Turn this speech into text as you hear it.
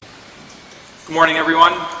Good morning,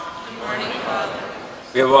 everyone. Good morning, Father.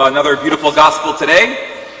 We have another beautiful gospel today.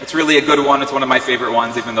 It's really a good one. It's one of my favorite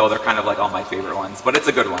ones, even though they're kind of like all my favorite ones, but it's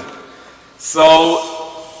a good one.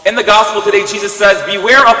 So, in the gospel today, Jesus says,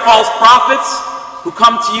 "Beware of false prophets who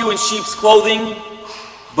come to you in sheep's clothing,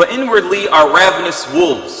 but inwardly are ravenous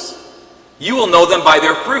wolves. You will know them by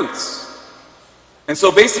their fruits." And so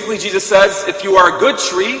basically Jesus says, if you are a good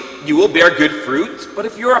tree, you will bear good fruit, but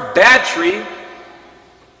if you're a bad tree,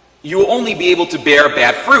 you will only be able to bear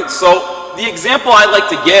bad fruit. So the example I like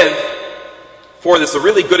to give for this, a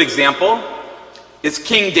really good example, is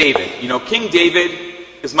King David. You know, King David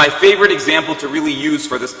is my favorite example to really use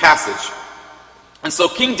for this passage. And so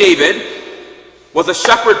King David was a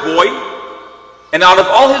shepherd boy, and out of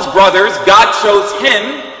all his brothers, God chose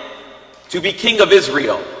him to be king of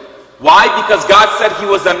Israel. Why? Because God said he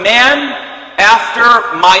was a man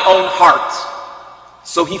after my own heart.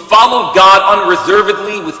 So he followed God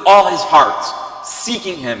unreservedly with all his heart,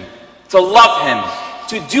 seeking him, to love him,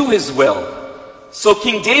 to do his will. So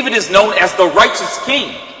King David is known as the righteous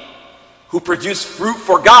king who produced fruit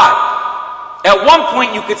for God. At one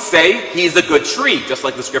point you could say he's a good tree, just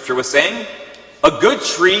like the scripture was saying. A good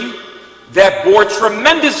tree that bore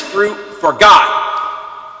tremendous fruit for God.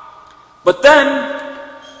 But then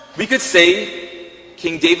we could say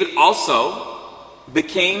King David also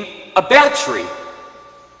became a bad tree.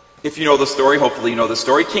 If you know the story, hopefully you know the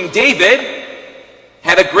story. King David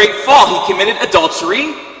had a great fall. He committed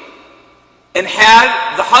adultery and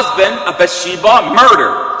had the husband of Bathsheba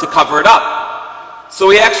murdered to cover it up.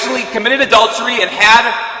 So he actually committed adultery and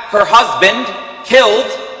had her husband killed,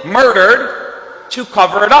 murdered, to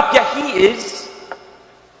cover it up. Yet he is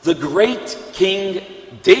the great King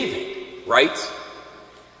David, right?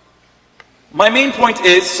 My main point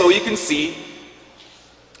is, so you can see,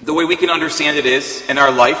 the way we can understand it is, in our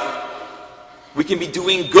life, we can be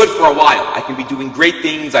doing good for a while. I can be doing great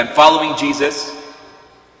things, I'm following Jesus,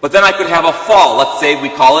 but then I could have a fall. Let's say we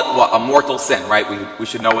call it, what, a mortal sin, right? We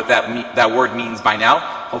should know what that word means by now.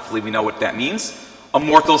 Hopefully we know what that means. A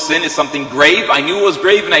mortal sin is something grave. I knew it was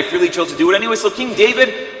grave and I freely chose to do it anyway. So King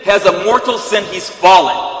David has a mortal sin. He's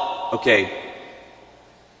fallen. Okay.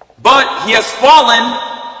 But he has fallen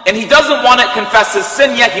and he doesn't want to confess his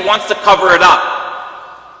sin yet. He wants to cover it up.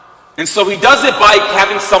 And so he does it by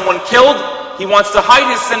having someone killed. He wants to hide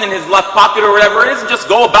his sin in his left pocket or whatever it is and just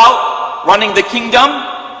go about running the kingdom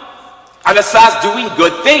and asas doing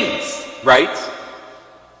good things, right?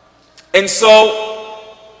 And so,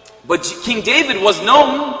 but King David was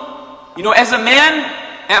known, you know, as a man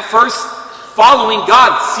at first following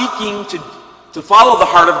God, seeking to follow the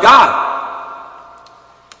heart of God.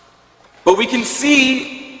 But we can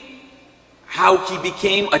see how he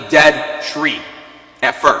became a dead tree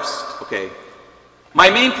at first, okay? My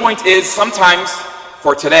main point is sometimes,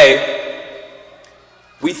 for today,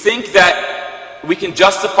 we think that we can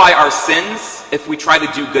justify our sins if we try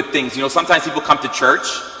to do good things. You know, sometimes people come to church,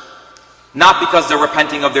 not because they're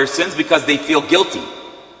repenting of their sins, because they feel guilty.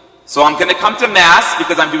 So I'm going to come to Mass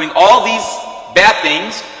because I'm doing all these bad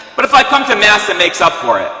things, but if I come to Mass, it makes up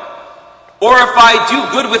for it. Or if I do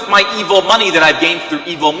good with my evil money that I've gained through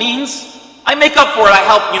evil means, I make up for it. I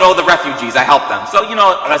help, you know, the refugees. I help them. So, you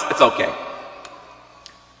know, it's okay.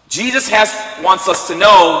 Jesus wants us to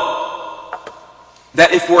know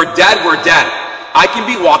that if we're dead, we're dead. I can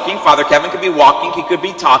be walking. Father Kevin could be walking. He could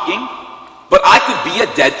be talking. But I could be a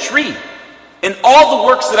dead tree. And all the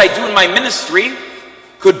works that I do in my ministry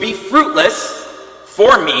could be fruitless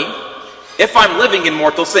for me if I'm living in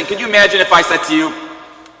mortal sin. Can you imagine if I said to you,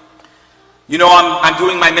 you know, I'm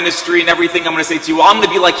doing my ministry and everything. I'm going to say to you, well, I'm going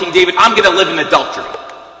to be like King David. I'm going to live in adultery.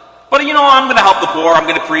 But, you know, I'm going to help the poor. I'm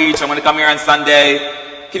going to preach. I'm going to come here on Sunday.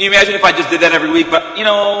 Can you imagine if I just did that every week? But, you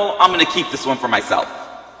know, I'm going to keep this one for myself.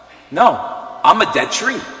 No, I'm a dead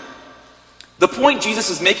tree. The point Jesus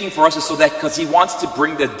is making for us is so that because he wants to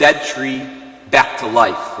bring the dead tree back to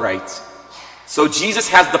life, right? So Jesus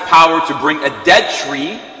has the power to bring a dead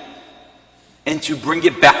tree and to bring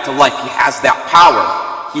it back to life. He has that power.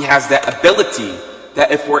 He has that ability that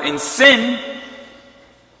if we're in sin,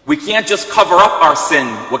 we can't just cover up our sin,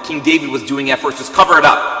 what King David was doing at first, just cover it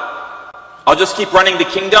up. I'll just keep running the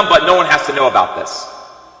kingdom, but no one has to know about this.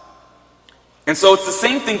 And so it's the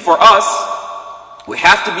same thing for us. We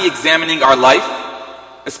have to be examining our life,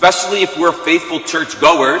 especially if we're faithful church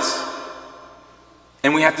goers,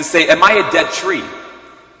 and we have to say, am I a dead tree?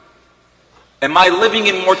 Am I living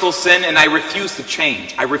in mortal sin and I refuse to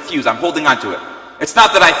change? I refuse. I'm holding on to it. It's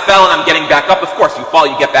not that I fell and I'm getting back up. Of course, you fall,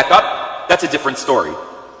 you get back up. That's a different story.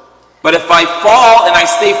 But if I fall and I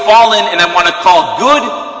stay fallen and I want to call good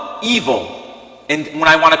evil, and when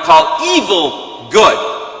I want to call evil good,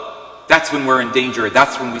 that's when we're in danger.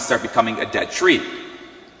 That's when we start becoming a dead tree.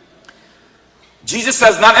 Jesus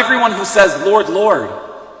says, not everyone who says, Lord, Lord,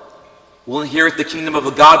 will inherit the kingdom of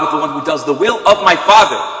God, but the one who does the will of my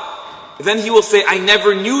Father. Then he will say, I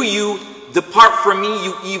never knew you. Depart from me,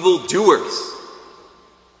 you evildoers.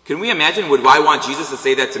 Can we imagine, would I want Jesus to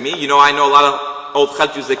say that to me? You know, I know a lot of old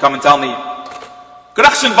Khaltus, they come and tell me,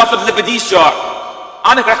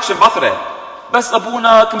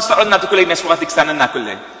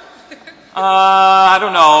 I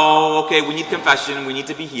don't know. Okay, we need confession. We need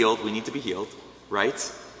to be healed. We need to be healed.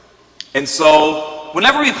 Right? And so,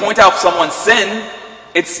 whenever we point out someone's sin,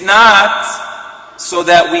 it's not so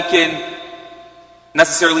that we can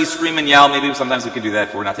necessarily scream and yell. Maybe sometimes we can do that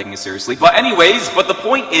if we're not taking it seriously. But anyways, the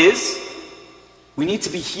point is, we need to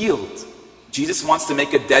be healed. Jesus wants to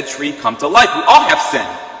make a dead tree come to life. We all have sin.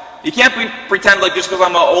 You can't pretend like just because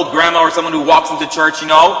I'm an old grandma or someone who walks into church, you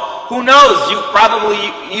know, who knows?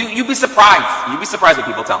 You'd be surprised. You'd be surprised when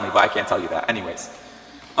people tell me, but I can't tell you that. Anyways.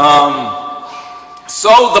 So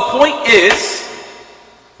the point is,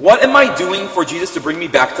 what am I doing for Jesus to bring me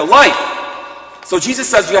back to life? So Jesus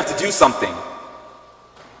says you have to do something.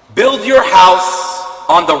 Build your house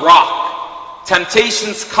on the rock.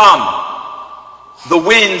 Temptations come. The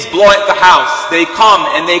winds blow at the house. They come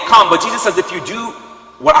and they come. But Jesus says if you do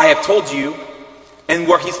what I have told you, and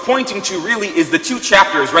what he's pointing to really is the 2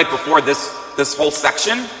 chapters right before this whole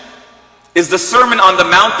section, is the Sermon on the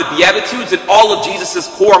Mount, the Beatitudes, and all of Jesus'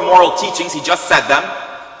 core moral teachings. He just said them.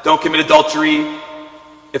 Don't commit adultery.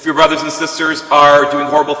 If your brothers and sisters are doing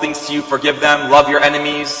horrible things to you, forgive them. Love your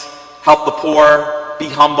enemies. Help the poor. Be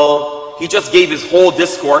humble. He just gave his whole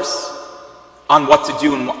discourse on what to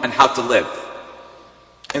do and how to live.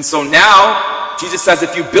 And so now, Jesus says,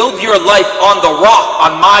 if you build your life on the rock,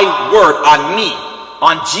 on my word, on me,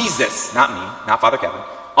 on Jesus, not me, not Father Kevin,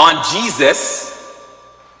 on Jesus,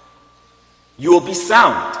 you will be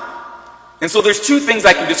sound. And so there's 2 things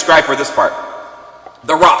I can describe for this part.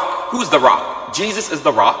 The rock. Who's the rock? Jesus is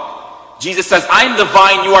the rock. Jesus says, I am the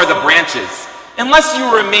vine, you are the branches. Unless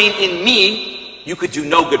you remain in me, you could do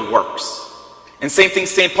no good works. And same thing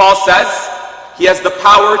St. Paul says, he has the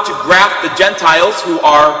power to graft the Gentiles who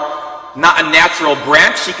are not a natural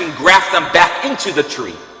branch. He can graft them back into the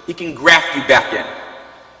tree. He can graft you back in.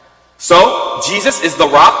 So, Jesus is the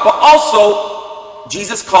rock, but also,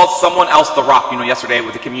 Jesus called someone else the rock. You know, yesterday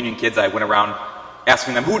with the communion kids, I went around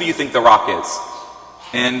asking them, who do you think the rock is?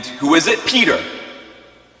 And who is it? Peter.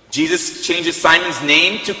 Jesus changes Simon's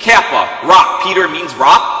name to Kappa, rock. Peter means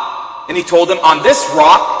rock. And he told him, on this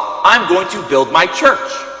rock, I'm going to build my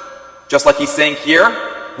church. Just like he's saying here,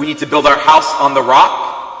 we need to build our house on the rock.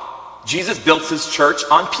 Jesus built his church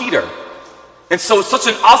on Peter. And so it's such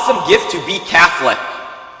an awesome gift to be Catholic.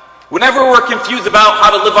 Whenever we're confused about how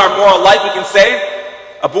to live our moral life, we can say,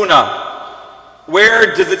 Abuna,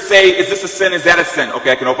 where does it say, is this a sin, is that a sin?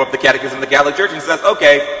 Okay, I can open up the Catechism of the Catholic Church and it says,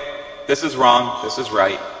 okay, this is wrong, this is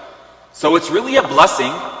right. So it's really a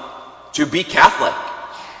blessing to be Catholic.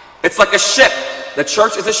 It's like a ship. The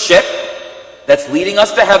church is a ship that's leading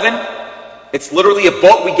us to heaven. It's literally a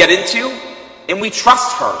boat we get into, and we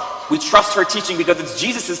trust her. We trust her teaching because it's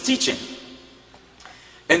Jesus' teaching.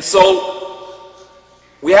 And so,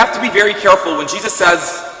 we have to be very careful when Jesus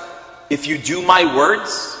says, if you do my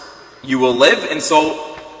words, you will live. And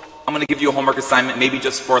so, I'm going to give you a homework assignment, maybe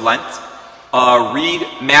just for Lent. Read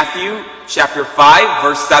Matthew chapter 5,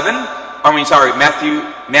 verse 7.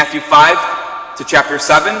 Matthew 5 to chapter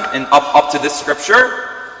 7 and up to this scripture.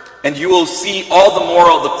 And you will see all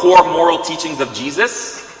the core moral teachings of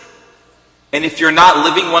Jesus. And if you're not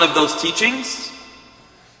living one of those teachings,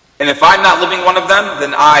 and if I'm not living one of them,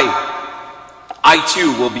 then I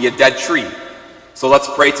too will be a dead tree. So let's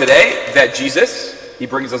pray today that Jesus, he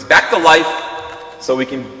brings us back to life so we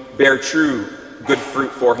can bear true good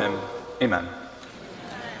fruit for him. Amen.